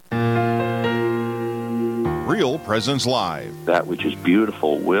Real Presence Live. That which is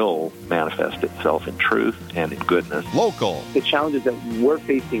beautiful will manifest itself in truth and in goodness. Local. The challenges that we're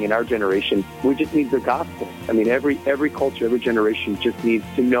facing in our generation, we just need the gospel. I mean, every culture, every generation just needs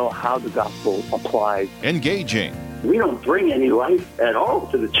to know how the gospel applies. Engaging. We don't bring any life at all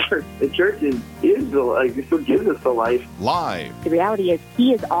to the church. The church is the life. It's what gives us the life. Live. The reality is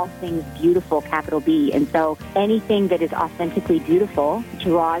He is all things beautiful, capital B. And so anything that is authentically beautiful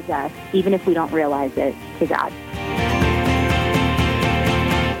draws us, even if we don't realize it, to God.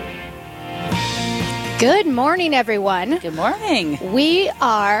 Good morning, everyone. Good morning. We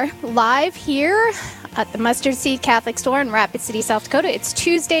are live here at the Mustard Seed Catholic Store in Rapid City, South Dakota. It's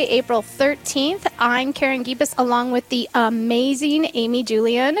Tuesday, April 13th. I'm Karen Gibas, along with the amazing Amy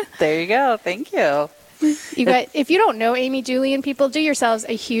Julian. There you go. Thank you. You guys, if you don't know Amy Julian, people, do yourselves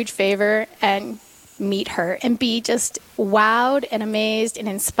a huge favor and meet her and be just wowed and amazed and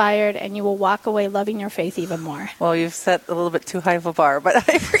inspired, and you will walk away loving your faith even more. Well, you've set a little bit too high of a bar, but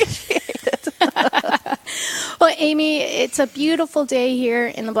I appreciate it. Well, Amy, it's a beautiful day here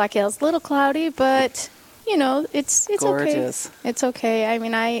in the Black Hills. A little cloudy, but you know, it's gorgeous. Okay. It's okay. I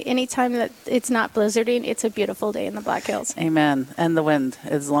mean, anytime that it's not blizzarding, it's a beautiful day in the Black Hills. Amen. And the wind.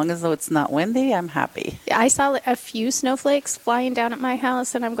 As long as it's not windy, I'm happy. I saw a few snowflakes flying down at my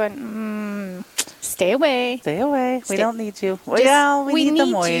house, and I'm going, stay away. Stay away. We don't need you. We need the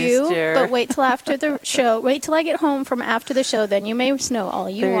moisture. You, but wait till after the show. Wait till I get home from after the show. Then you may snow all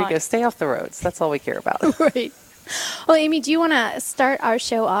you want. There you go. Stay off the roads. That's all we care about. Right. Well, Amy, do you want to start our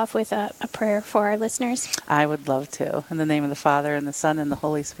show off with a prayer for our listeners? I would love to. In the name of the Father, and the Son, and the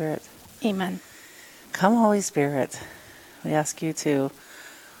Holy Spirit. Amen. Come, Holy Spirit. We ask you to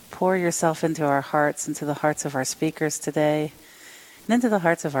pour yourself into our hearts, into the hearts of our speakers today, and into the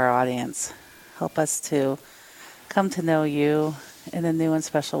hearts of our audience. Help us to come to know you in a new and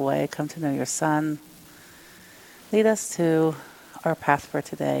special way. Come to know your Son. Lead us to our path for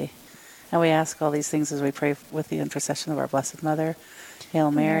today. And we ask all these things as we pray with the intercession of our Blessed Mother.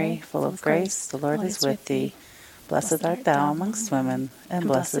 Hail Mary, full of grace, the Lord is with thee. Blessed art thou amongst women, and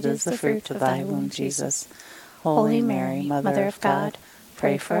blessed is the fruit of thy womb, Jesus. Holy Mary, Mother of God,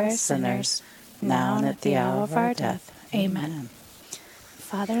 pray for us sinners, now and at the hour of our death. Amen.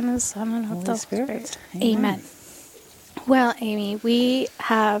 Father, and the Son, and of the Holy Spirit. Amen. Well, Amy, we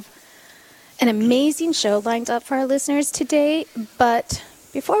have an amazing show lined up for our listeners today, but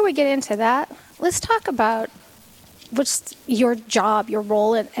before we get into that, let's talk about what's your job, your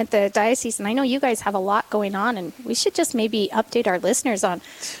role at the diocese. And I know you guys have a lot going on, and we should just maybe update our listeners on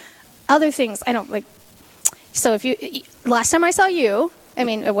other things. So last time I saw you, I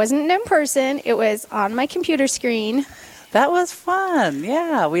mean, it wasn't in person, it was on my computer screen. That was fun.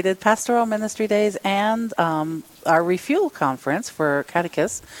 Yeah, we did Pastoral Ministry Days and our Refuel Conference for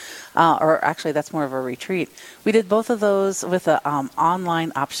catechists. Or actually, that's more of a retreat. We did both of those with an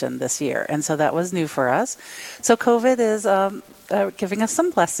online option this year, and so that was new for us. So COVID is giving us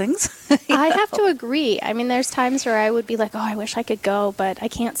some blessings. I have to agree. I mean, there's times where I would be like, I wish I could go, but I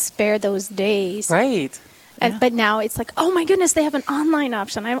can't spare those days. Right. But now it's like, oh my goodness, they have an online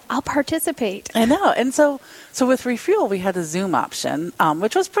option. I'll participate. I know. And so with Refuel, we had a Zoom option,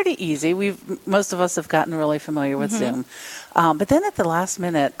 which was pretty easy. Most of us have gotten really familiar with Zoom. But then at the last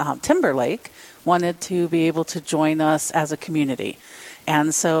minute, Timberlake wanted to be able to join us as a community.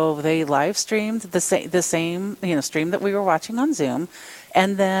 And so they live streamed the same stream that we were watching on Zoom.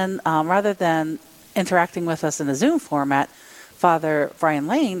 And then rather than interacting with us in a Zoom format, Father Brian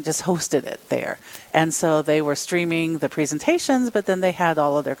Lane just hosted it there. And so they were streaming the presentations, but then they had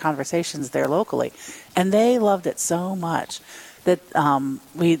all of their conversations there locally. And they loved it so much that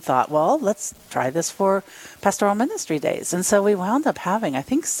we thought, well, let's try this for Pastoral Ministry Days. And so we wound up having, I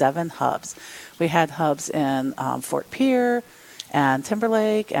think, 7 hubs. We had hubs in Fort Pierre and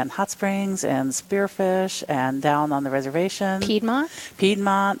Timberlake and Hot Springs and Spearfish and down on the reservation.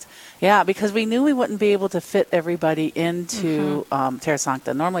 Piedmont. Yeah, because we knew we wouldn't be able to fit everybody into Terra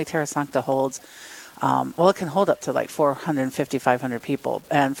Sancta. Normally Terra Sancta holds, it can hold up to like 450, 500 people.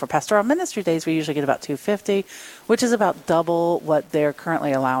 And for Pastoral Ministry Days, we usually get about 250, which is about double what they're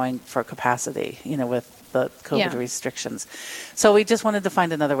currently allowing for capacity, with the COVID restrictions. So we just wanted to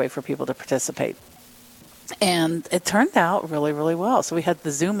find another way for people to participate. And it turned out really, really well. So we had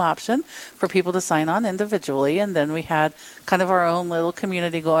the Zoom option for people to sign on individually, and then we had kind of our own little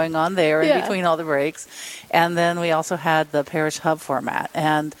community going on there in between all the breaks. And then we also had the parish hub format.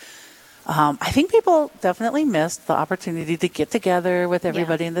 And I think people definitely missed the opportunity to get together with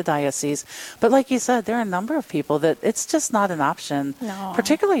everybody in the diocese. But like you said, there are a number of people that it's just not an option,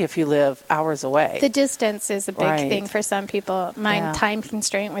 particularly if you live hours away. The distance is a big thing for some people. My time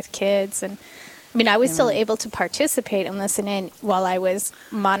constraint with kids, and I mean, I was still able to participate and listen in while I was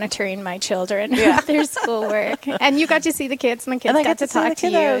monitoring my children Yeah. with their schoolwork. And you got to see the kids, and the kids And I got to see the talk to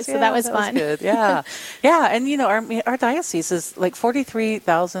you. kiddos. So Yeah, that was fun. good. Yeah. Yeah. And, our diocese is like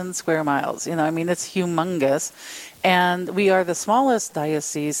 43,000 square miles. I mean, it's humongous. And we are the smallest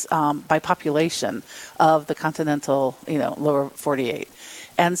diocese by population of the continental, lower 48.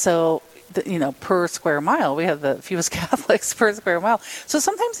 And so, per square mile, we have the fewest Catholics per square mile. So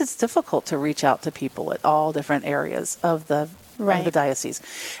sometimes it's difficult to reach out to people at all different areas of the diocese.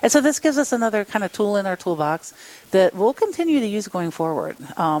 And so this gives us another kind of tool in our toolbox that we'll continue to use going forward.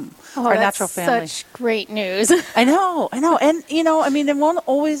 Our natural family. Such great news. I know. And, it won't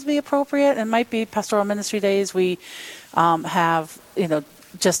always be appropriate. It might be pastoral ministry days. We have,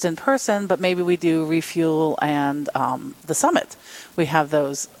 just in person, but maybe we do Refuel and the Summit. We have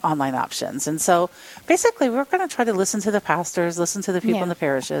those online options. And so basically we're going to try to listen to the pastors, listen to the people in the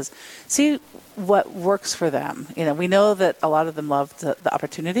parishes, see what works for them. We know that a lot of them love the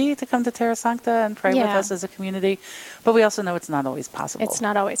opportunity to come to Terra Sancta and pray with us as a community, but we also know it's not always possible. It's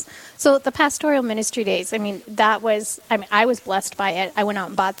not always. So the pastoral ministry days, I was blessed by it. I went out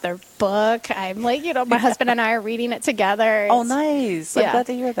and bought their book. I'm like, my husband and I are reading it together. Oh, nice. I'm glad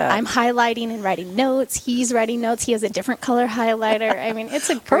to hear that. I'm highlighting and writing notes. He's writing notes. He has a different color highlighter. It's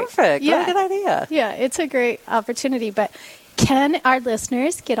a great... Perfect. What a good idea. Yeah, it's a great opportunity. But can our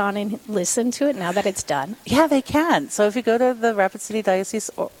listeners get on and listen to it now that it's done? Yeah, they can. So if you go to the Rapid City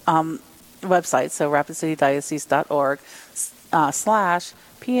Diocese website, so rapidcitydiocese.org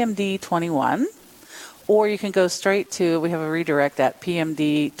 /PMD21, or you can go straight to, we have a redirect at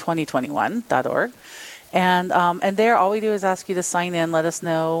PMD2021.org. And there, all we do is ask you to sign in, let us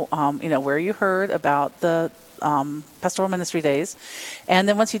know, where you heard about the pastoral ministry days. And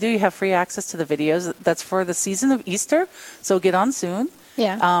then once you do, you have free access to the videos. That's for the season of Easter. So get on soon.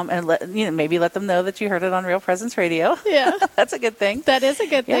 Yeah. And maybe let them know that you heard it on Real Presence Radio. Yeah. That's a good thing. That is a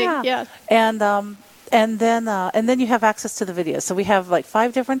good thing. Yeah. And then you have access to the videos. So we have like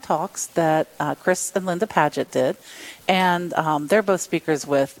 5 different talks that Chris and Linda Paget did. And they're both speakers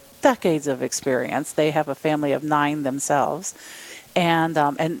with decades of experience. They have a family of 9 themselves. And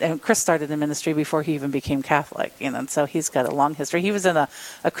Chris started in ministry before he even became Catholic, and so he's got a long history. He was in a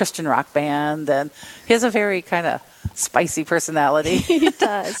Christian rock band, and he has a very kind of spicy personality. He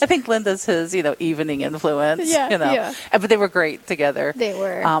does. I think Linda's his, evening influence. Yeah. But they were great together. They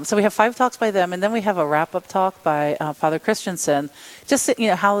were. So we have 5 talks by them, and then we have a wrap-up talk by Father Christensen. Just,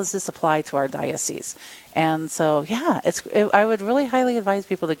 how does this apply to our diocese? And so, I would really highly advise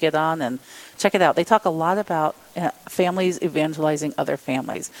people to get on and check it out. They talk a lot about families evangelizing other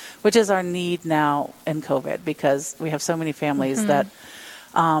families, which is our need now in COVID, because we have so many families that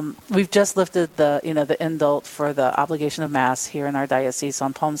we've just lifted the indult for the obligation of Mass here in our diocese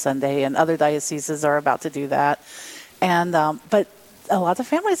on Palm Sunday, and other dioceses are about to do that. And but a lot of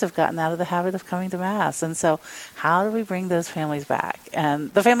families have gotten out of the habit of coming to Mass. And so how do we bring those families back?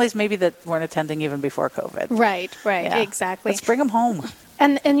 And the families maybe that weren't attending even before COVID. Right, Yeah. exactly. Let's bring them home.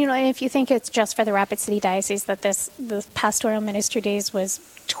 And if you think it's just for the Rapid City Diocese that the Pastoral Ministry Days was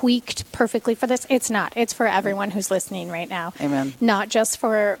tweaked perfectly for this, it's not. It's for everyone who's listening right now. Amen. Not just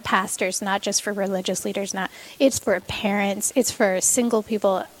for pastors, not just for religious leaders, it's for parents, it's for single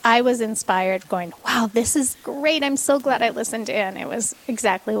people. I was inspired going, wow, this is great. I'm so glad I listened in. It was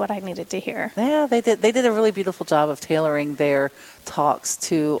exactly what I needed to hear. Yeah, they did a really beautiful job of tailoring their talks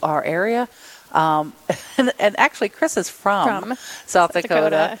to our area. And actually, Chris is from South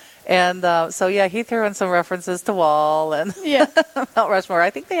Dakota. And he threw in some references to Wall and Mount Rushmore.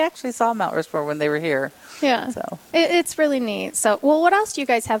 I think they actually saw Mount Rushmore when they were here. Yeah. So it's really neat. So, what else do you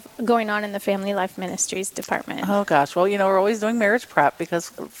guys have going on in the Family Life Ministries department? Oh, gosh. Well, we're always doing marriage prep because,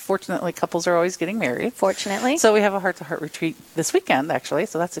 fortunately, couples are always getting married. Fortunately. So we have a heart-to-heart retreat this weekend, actually,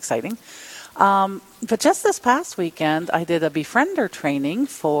 so that's exciting. But just this past weekend, I did a befriender training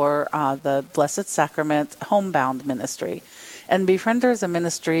for the Blessed Sacrament Homebound Ministry. And Befriender is a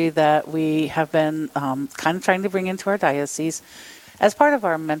ministry that we have been kind of trying to bring into our diocese as part of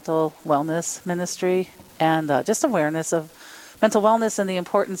our mental wellness ministry and just awareness of mental wellness and the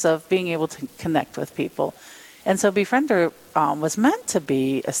importance of being able to connect with people. And so Befriender was meant to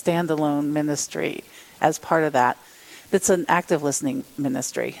be a standalone ministry as part of that. It's an active listening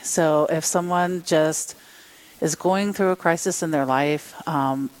ministry. So if someone just is going through a crisis in their life,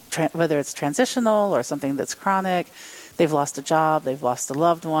 whether it's transitional or something that's chronic, they've lost a job, they've lost a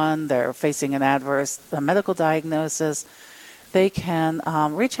loved one, they're facing an adverse medical diagnosis, they can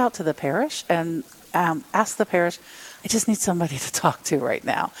reach out to the parish and ask the parish, I just need somebody to talk to right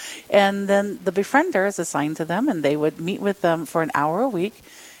now. And then the befriender is assigned to them, and they would meet with them for an hour a week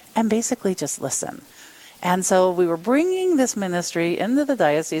and basically just listen. And so we were bringing this ministry into the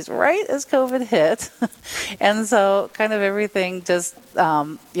diocese right as COVID hit. And so kind of everything just,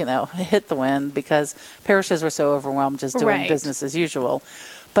 hit the wind because parishes were so overwhelmed just doing business as usual.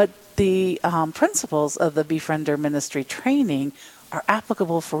 But the principles of the Befriender ministry training are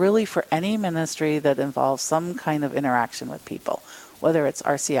applicable for any ministry that involves some kind of interaction with people, whether it's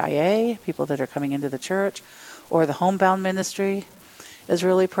RCIA, people that are coming into the church, or the homebound ministry is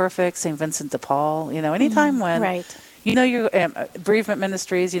really perfect. St. Vincent de Paul, anytime when, your bereavement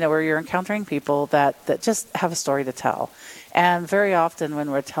ministries, where you're encountering people that just have a story to tell. And very often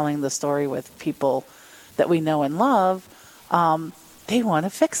when we're telling the story with people that we know and love, they want to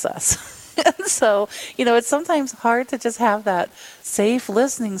fix us. And so, it's sometimes hard to just have that safe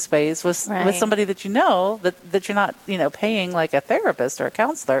listening space with somebody that that you're not, paying like a therapist or a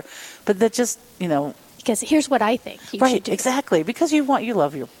counselor, but that just, because here's what I think you should do. Exactly. Because you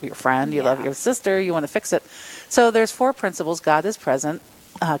love your friend, you love your sister, you want to fix it. So there's 4 principles. God is present,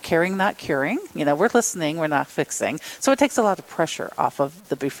 caring, not curing. We're listening, we're not fixing. So it takes a lot of pressure off of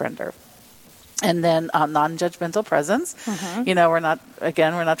the befriender. And then non-judgmental presence. We're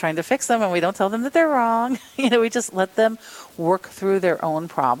not trying to fix them, and we don't tell them that they're wrong. We just let them work through their own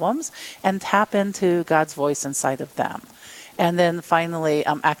problems and tap into God's voice inside of them. And then finally,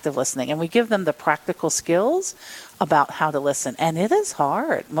 active listening. And we give them the practical skills about how to listen. And it is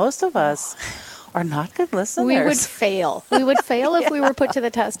hard. Most of us are not good listeners. We would fail. We would fail if we were put to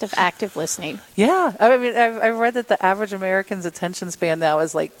the test of active listening. Yeah. I mean, I've read that the average American's attention span now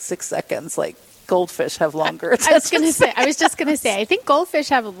is like 6 seconds, like goldfish have longer attention I was just going to say, I think goldfish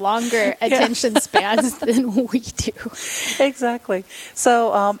have longer attention spans than we do. Exactly.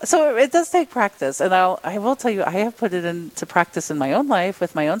 So it does take practice. And I will tell you, I have put it into practice in my own life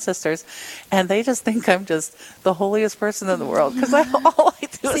with my own sisters, and they just think I'm just the holiest person in the world because all I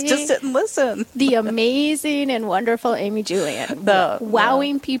do is just sit and listen. The amazing and wonderful Amy Julian,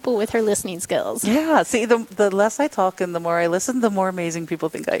 wowing people with her listening skills. Yeah. See, the less I talk and the more I listen, the more amazing people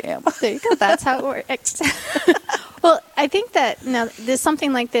think I am. There you go. That's how it works. Well, I think that now there's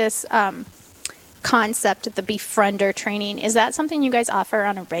something like this concept of the befriender training. Is that something you guys offer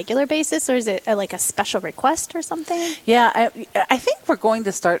on a regular basis, or is it like a special request or something? Yeah, I think we're going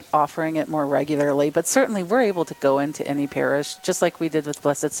to start offering it more regularly, but certainly we're able to go into any parish, just like we did with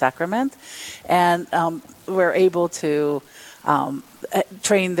Blessed Sacrament, and we're able to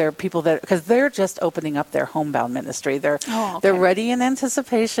train their people because they're just opening up their homebound ministry. They're ready in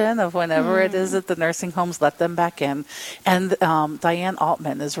anticipation of whenever it is that the nursing homes let them back in. And Diane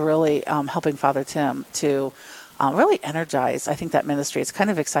Altman is really helping Father Tim to really energize, I think, that ministry. It's kind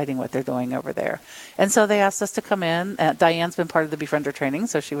of exciting what they're doing over there. And so they asked us to come in. Diane's been part of the Befriender training,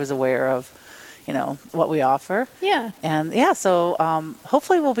 so she was aware of what we offer. Yeah. And so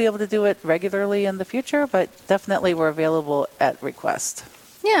hopefully we'll be able to do it regularly in the future, but definitely we're available at request.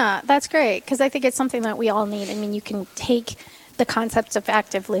 Yeah, that's great, because I think it's something that we all need. I mean, you can take the concepts of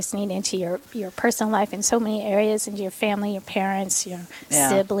active listening into your personal life in so many areas, into your family, your parents, your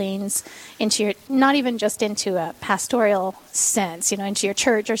siblings, into your, not even just into a pastoral sense, into your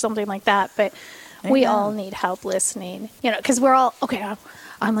church or something like that, but we all need help listening, because we're all,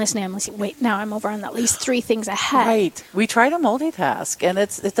 I'm listening. Wait, now I'm over on at least 3 things ahead. Right. We try to multitask, and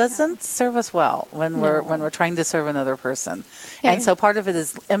it doesn't serve us well when we're trying to serve another person. Yeah. And so part of it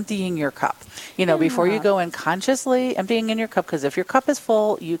is emptying your cup. Before you go in, consciously emptying in your cup, because if your cup is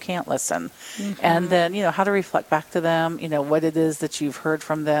full, you can't listen. Mm-hmm. And then how to reflect back to them. What it is that you've heard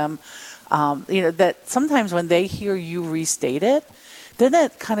from them. That sometimes when they hear you restate it, then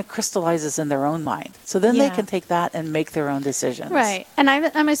it kind of crystallizes in their own mind. So then they can take that and make their own decisions. Right. And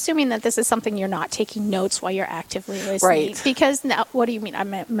I'm assuming that this is something you're not taking notes while you're actively listening. Right. Because now, what do you mean?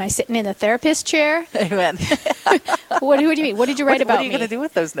 Am I sitting in a therapist chair? Amen. What do you mean? What did you write about me? What are you going to do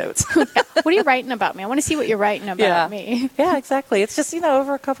with those notes? What are you writing about me? I want to see what you're writing about me. Yeah, exactly. It's just,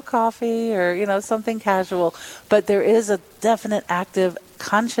 over a cup of coffee or, something casual. But there is a definite active,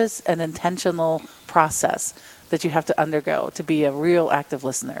 conscious, and intentional process that you have to undergo to be a real active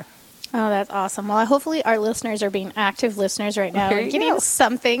listener. Oh, that's awesome. Well, hopefully our listeners are being active listeners right now and getting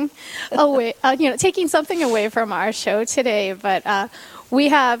something away, taking something away from our show today. But we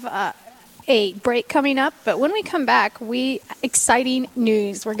have a break coming up. But when we come back, exciting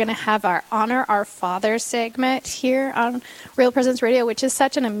news. We're going to have our Honor Our Father segment here on Real Presence Radio, which is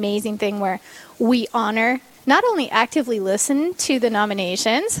such an amazing thing where we honor, not only actively listen to the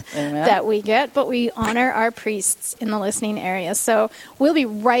nominations that we get, but we honor our priests in the listening area. So we'll be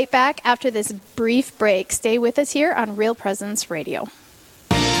right back after this brief break. Stay with us here on Real Presence Radio.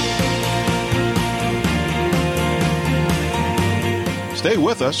 Stay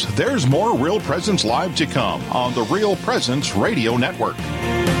with us. There's more Real Presence Live to come on the Real Presence Radio Network.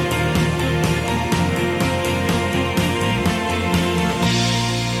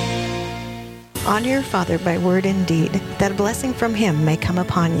 Honor your father by word and deed, that a blessing from him may come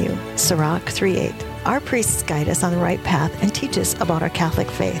upon you. Sirach 3:8. Our priests guide us on the right path and teach us about our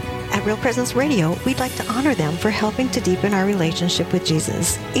Catholic faith. At Real Presence Radio, we'd like to honor them for helping to deepen our relationship with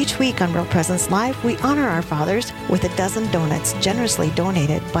Jesus. Each week on Real Presence Live, we honor our fathers with a dozen donuts generously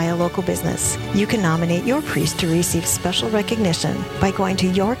donated by a local business. You can nominate your priest to receive special recognition by going to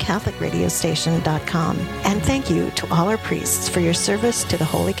yourcatholicradiostation.com. And thank you to all our priests for your service to the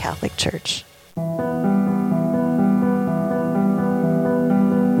Holy Catholic Church.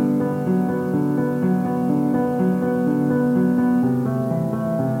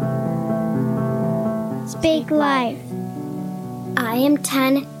 Speak Life. I am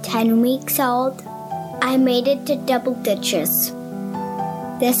 10 weeks old. I made it to double digits.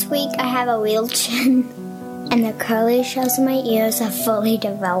 This week I have a real chin, and the curly shells in my ears are fully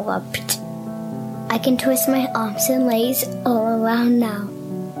developed. I can twist my arms and legs all around now,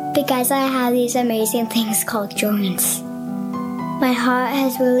 because I have these amazing things called joints. My heart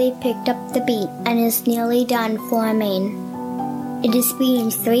has really picked up the beat and is nearly done forming. It is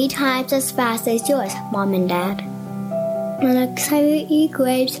beating 3 times as fast as yours, Mom and Dad. When excited eat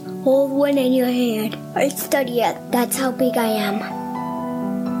grapes, hold one in your hand. I study it. That's how big I am.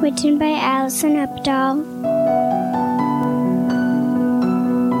 Written by Allison Updahl.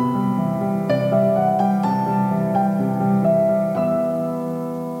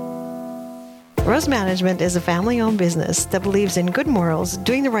 Rose Management is a family-owned business that believes in good morals,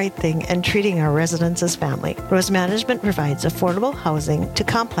 doing the right thing, and treating our residents as family. Rose Management provides affordable housing to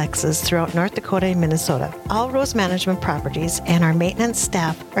complexes throughout North Dakota and Minnesota. All Rose Management properties and our maintenance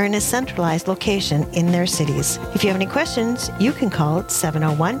staff are in a centralized location in their cities. If you have any questions, you can call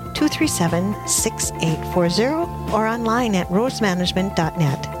 701-237-6840 or online at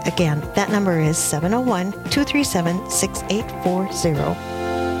rosemanagement.net. Again, that number is 701-237-6840.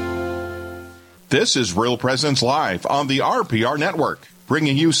 This is Real Presence Live on the RPR Network,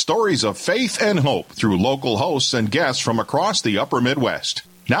 bringing you stories of faith and hope through local hosts and guests from across the upper Midwest.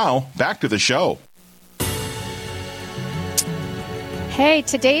 Now, back to the show. Hey,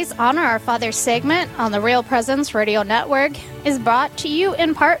 today's Honor Our Father segment on the Real Presence Radio Network is brought to you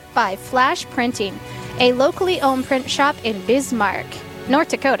in part by Flash Printing, a locally owned print shop in Bismarck, North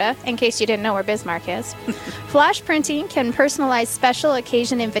Dakota, in case you didn't know where Bismarck is. Flash Printing can personalize special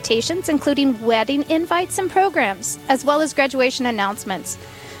occasion invitations, including wedding invites and programs, as well as graduation announcements.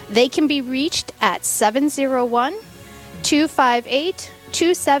 They can be reached at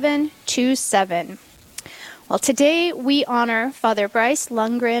 701-258-2727. Well, today we honor Father Bryce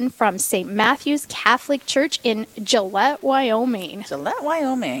Lundgren from St. Matthew's Catholic Church in Gillette, Wyoming. Gillette,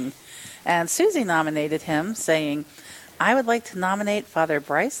 Wyoming. And Susie nominated him, saying, I would like to nominate Father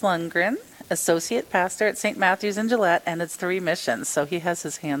Bryce Lundgren, Associate Pastor at St. Matthew's in Gillette, and it's 3 missions, so he has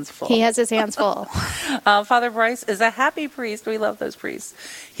his hands full. He has his hands full. Father Bryce is a happy priest. We love those priests.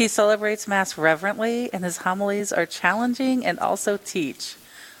 He celebrates Mass reverently, and his homilies are challenging and also teach.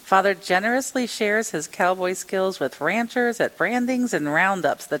 Father generously shares his cowboy skills with ranchers at brandings and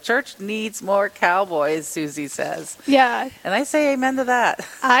roundups. The church needs more cowboys, Susie says. Yeah. And I say amen to that.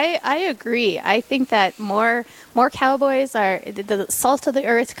 I agree. I think that more cowboys are the salt of the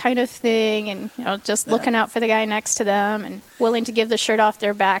earth kind of thing, and just looking out for the guy next to them and willing to give the shirt off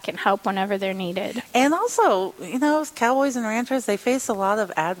their back and help whenever they're needed. And also, cowboys and ranchers, they face a lot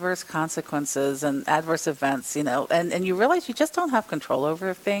of adverse consequences and adverse events, and you realize you just don't have control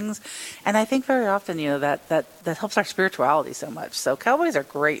over things. And I think very often, that helps our spirituality so much. So cowboys are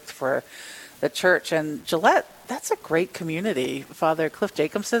great for the church. And Gillette, that's a great community. Father Cliff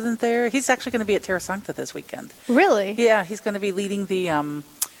Jacobs isn't there. He's actually going to be at Terra Sancta this weekend. Really? Yeah, he's going to be leading the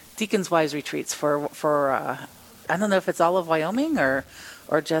Deacons Wise retreats for I don't know if it's all of Wyoming or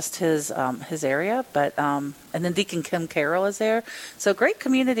just his area, but and then Deacon Kim Carroll is there. So great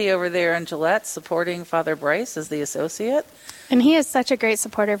community over there in Gillette, supporting Father Bryce as the associate. And he is such a great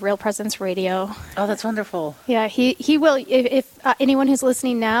supporter of Real Presence Radio. Oh, that's wonderful. Yeah, he will. If anyone who's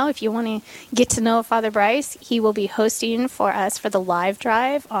listening now, if you want to get to know Father Bryce, he will be hosting for us for the live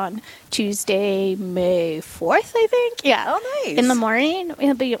drive on Tuesday, May 4th, I think. Yeah. Oh, nice. In the morning.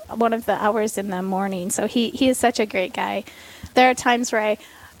 It'll be one of the hours in the morning. So he is such a great guy. There are times where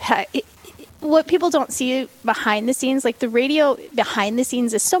what people don't see behind the scenes, like the radio behind the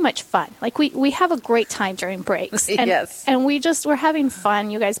scenes is so much fun. Like we have a great time during breaks. And, Yes. And we're having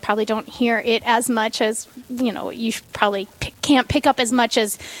fun. You guys probably don't hear it as much as, you probably can't pick up as much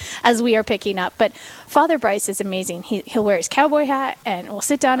as we are picking up. But Father Bryce is amazing. He'll wear his cowboy hat and we'll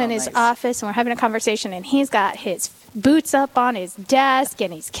sit down in his office and we're having a conversation and he's got his boots up on his desk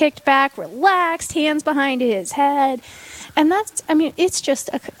and he's kicked back, relaxed, hands behind his head. And it's just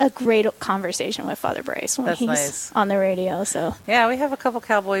a great conversation with Father Bryce when he's on the radio. So yeah, we have a couple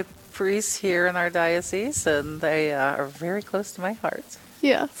cowboy priests here in our diocese, and they are very close to my heart.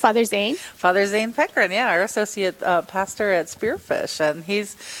 Yeah, Father Zane. Father Zane Peckrin, our associate pastor at Spearfish, and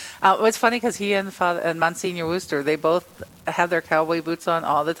he's. It's funny because he and Monsignor Wooster, they both have their cowboy boots on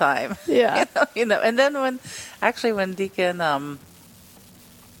all the time. Yeah, And then when Deacon,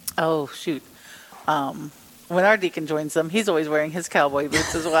 when our deacon joins them, he's always wearing his cowboy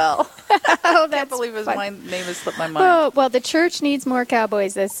boots as well. I can't believe his name has slipped my mind. Oh, well, the church needs more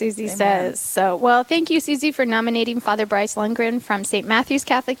cowboys, as Susie says. So, well, thank you, Susie, for nominating Father Bryce Lundgren from St. Matthew's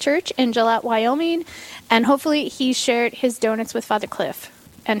Catholic Church in Gillette, Wyoming. And hopefully he shared his donuts with Father Cliff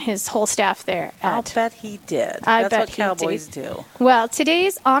and his whole staff there. I'll bet he did. That's what cowboys do. Well,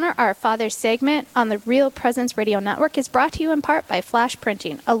 today's Honor Our Father segment on the Real Presence Radio Network is brought to you in part by Flash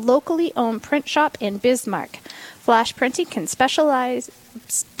Printing, a locally owned print shop in Bismarck. Flash Printing can personalize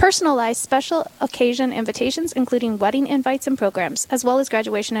special occasion invitations, including wedding invites and programs, as well as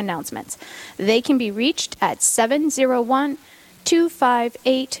graduation announcements. They can be reached at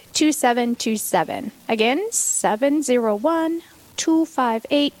 701-258-2727. Again,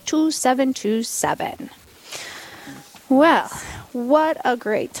 701-258-2727. Well, what a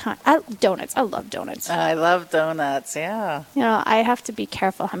great time. Donuts. I love donuts. I love donuts, yeah. I have to be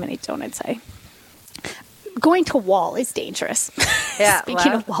careful how many donuts Going to Wall is dangerous. Yeah.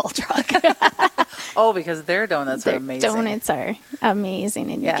 Speaking of Wall Drug. Because their donuts are amazing. Donuts are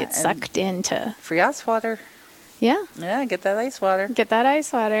amazing, and you get sucked into... Free ice water. Yeah. Yeah, get that ice water.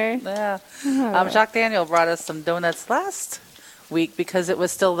 Yeah. Jacques Daniel brought us some donuts last week because it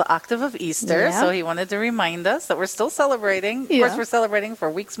was still the octave of Easter, so he wanted to remind us that we're still celebrating. Of course, we're celebrating for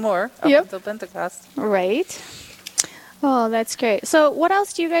weeks more up until Pentecost. Right. Oh, that's great. So what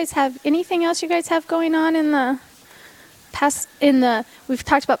else do you guys have? Anything else you guys have going on in the past? We've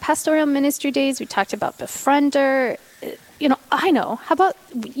talked about pastoral ministry days. We talked about Befriender. I know. How about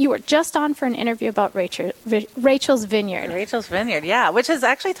you were just on for an interview about Rachel's Vineyard. Rachel's Vineyard, yeah, which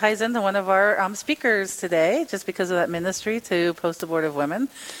actually ties into one of our speakers today, just because of that ministry to post-abortive women.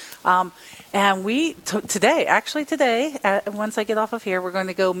 And we today, once I get off of here, we're going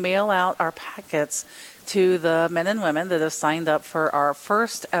to go mail out our packets to the men and women that have signed up for our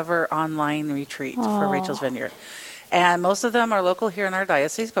first ever online retreat for Rachel's Vineyard. And most of them are local here in our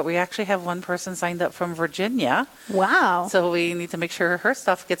diocese, but we actually have one person signed up from Virginia. Wow. So we need to make sure her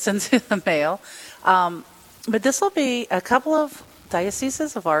stuff gets into the mail. But this will be a couple of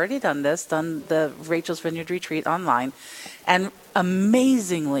dioceses have already done the Rachel's Vineyard retreat online, and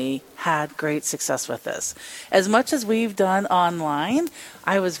amazingly had great success with this. As much as we've done online,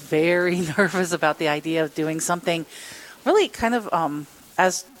 I was very nervous about the idea of doing something really kind of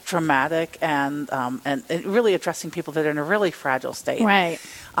as dramatic and really addressing people that are in a really fragile state. Right.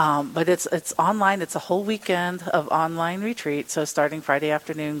 But it's online. It's a whole weekend of online retreat. So starting Friday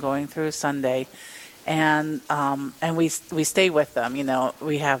afternoon, going through Sunday. And we stay with them.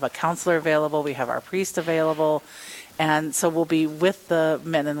 We have a counselor available. We have our priest available. And so we'll be with the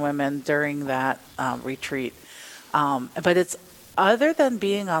men and women during that retreat. But it's, other than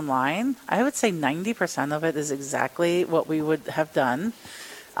being online, I would say 90% of it is exactly what we would have done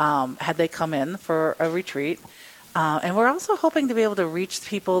had they come in for a retreat. And we're also hoping to be able to reach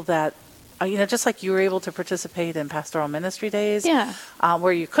people that, just like you were able to participate in pastoral ministry days,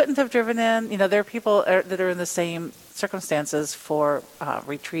 where you couldn't have driven in. There are people that are in the same circumstances for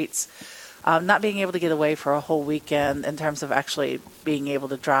retreats, not being able to get away for a whole weekend in terms of actually being able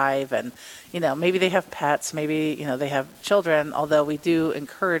to drive. And, maybe they have pets, maybe, they have children, although we do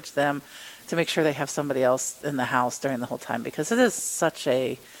encourage them to make sure they have somebody else in the house during the whole time, because it is such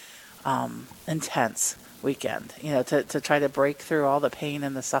a intense weekend, to try to break through all the pain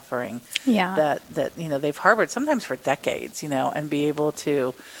and the suffering that they've harbored sometimes for decades, and be able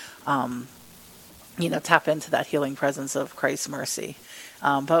to, tap into that healing presence of Christ's mercy.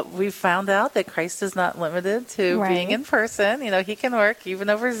 But we've found out that Christ is not limited to being in person. He can work even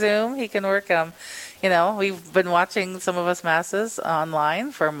over Zoom. He can work, we've been watching some of us masses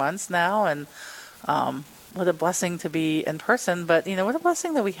online for months now, and what a blessing to be in person, but, what a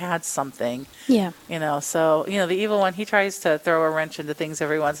blessing that we had something. Yeah. So, the evil one, he tries to throw a wrench into things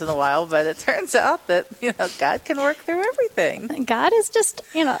every once in a while, but it turns out that, God can work through everything. God is just,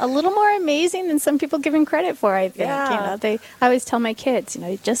 a little more amazing than some people give him credit for, I think. Yeah. I always tell my kids,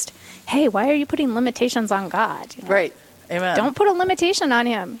 hey, why are you putting limitations on God? Right. Amen. Don't put a limitation on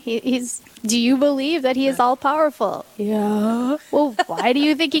him. Do you believe that he is all powerful? Yeah. Well, why do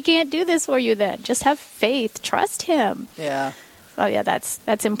you think he can't do this for you then? Just have faith. Trust him. Yeah. Oh yeah,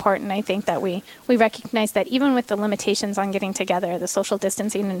 that's important. I think that we recognize that even with the limitations on getting together, the social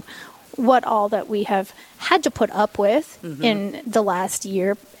distancing and what all that we have had to put up with in the last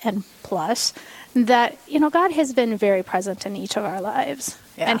year and plus, that, God has been very present in each of our lives.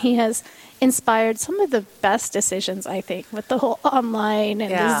 Yeah. And he has inspired some of the best decisions, I think, with the whole online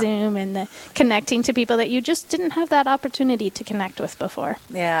and the Zoom and the connecting to people that you just didn't have that opportunity to connect with before.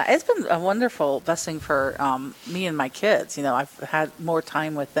 Yeah, it's been a wonderful blessing for me and my kids. I've had more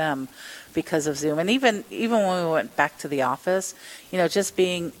time with them because of Zoom. And even when we went back to the office, just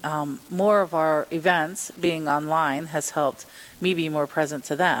being more of our events being online has helped me be more present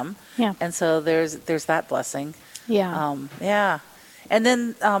to them. Yeah. And so there's that blessing. Yeah. Yeah. And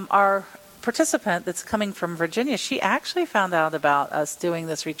then our participant that's coming from Virginia, she actually found out about us doing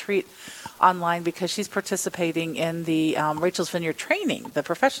this retreat online because she's participating in the Rachel's Vineyard training, the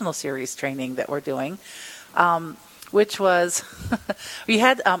professional series training that we're doing, which was, we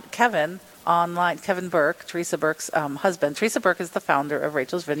had Kevin online, Kevin Burke, Teresa Burke's husband. Teresa Burke is the founder of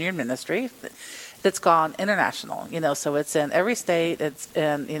Rachel's Vineyard Ministry that's gone international, so it's in every state, it's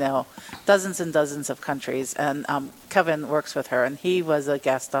in, dozens and dozens of countries. And Kevin works with her, and he was a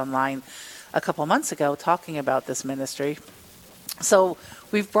guest online a couple months ago talking about this ministry. So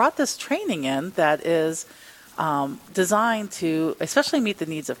we've brought this training in that is designed to especially meet the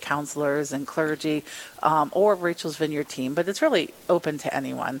needs of counselors and clergy or Rachel's Vineyard team, but it's really open to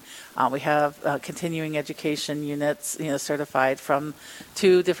anyone. We have continuing education units, certified from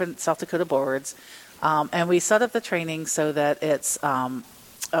 2 different South Dakota boards, and we set up the training so that it's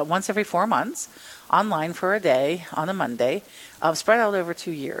once every 4 months, online for a day on a Monday, spread out over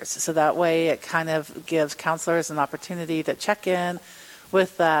 2 years. So that way it kind of gives counselors an opportunity to check in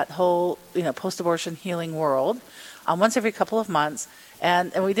with that whole, post-abortion healing world once every couple of months.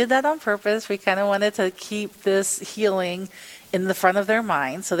 And we did that on purpose. We kind of wanted to keep this healing in the front of their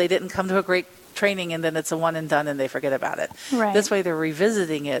mind so they didn't come to a great training and then it's a one and done and they forget about it. Right. This way they're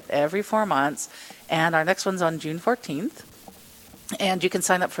revisiting it every 4 months. And our next one's on June 14th. And you can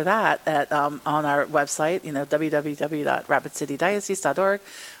sign up for that at on our website, www.rapidcitydiocese.org.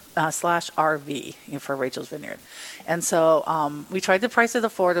 /RV for Rachel's Vineyard. And so we tried to price it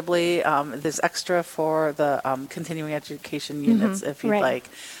affordably. There's extra for the continuing education units if you'd like.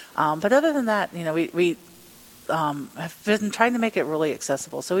 But other than that, we have been trying to make it really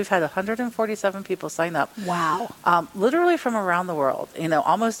accessible. So we've had 147 people sign up. Wow. Literally from around the world,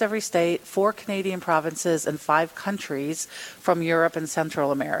 almost every state, 4 Canadian provinces, and 5 countries from Europe and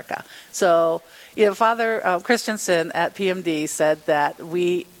Central America. So, Father Christensen at PMD said that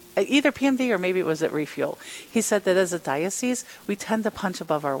either PMD or maybe it was at Refuel, he said that as a diocese, we tend to punch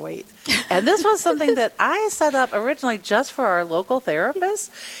above our weight. And this was something that I set up originally just for our local therapists,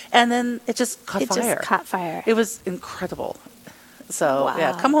 and then it just caught fire. It was incredible. So,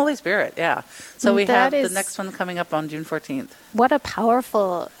 wow. Come Holy Spirit, So we have the next one coming up on June 14th. What a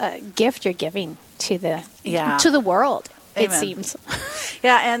powerful gift you're giving to the world. Amen. It seems.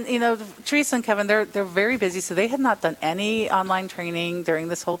 And Teresa and Kevin, they're very busy, so they had not done any online training during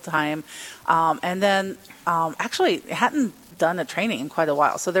this whole time, and then actually hadn't done a training in quite a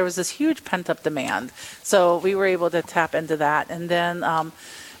while. So there was this huge pent up demand. So we were able to tap into that, and then.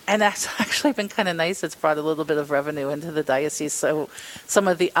 And that's actually been kind of nice. It's brought a little bit of revenue into the diocese. So some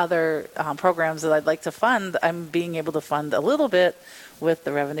of the other programs that I'd like to fund, I'm being able to fund a little bit with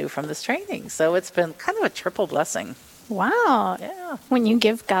the revenue from this training. So it's been kind of a triple blessing. Wow. Yeah. When you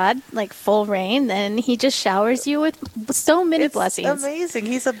give God full reign, then he just showers you with so many blessings. It's amazing.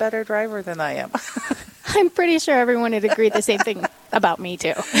 He's a better driver than I am. I'm pretty sure everyone would agree the same thing about me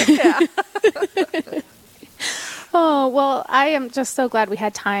too. Yeah. Oh, well, I am just so glad we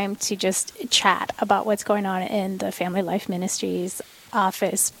had time to just chat about what's going on in the Family Life Ministries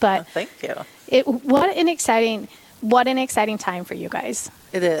office. But thank you. What an exciting time for you guys.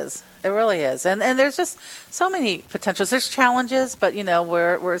 It is. It really is. And there's just so many potentials. There's challenges, but,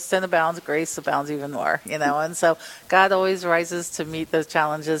 where sin abounds, grace abounds even more, And so God always rises to meet those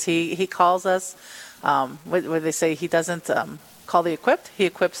challenges. He calls us, what they say, he doesn't call the equipped, he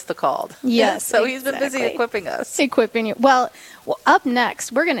equips the called. Yes. So he's been busy equipping us. Equipping you. Well, up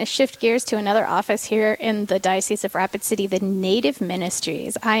next, we're going to shift gears to another office here in the Diocese of Rapid City, the Native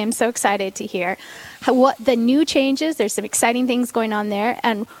Ministries. I am so excited to hear what the new changes. There's some exciting things going on there.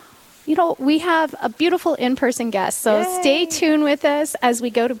 And, you know, we have a beautiful in-person guest. So stay tuned with us as we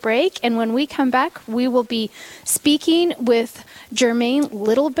go to break. And when we come back, we will be speaking with Jermaine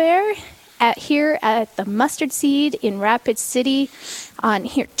Littlebear here at the Mustard Seed in Rapid City on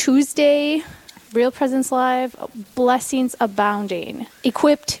here Tuesday. Real Presence Live, blessings abounding.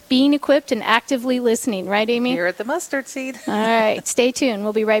 Being equipped and actively listening. Right, Amy? Here at the Mustard Seed. All right. Stay tuned.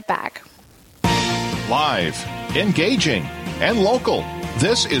 We'll be right back. Live, engaging, and local.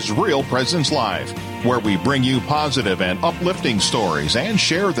 This is Real Presence Live, where we bring you positive and uplifting stories and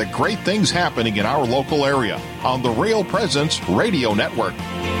share the great things happening in our local area on the Real Presence Radio Network.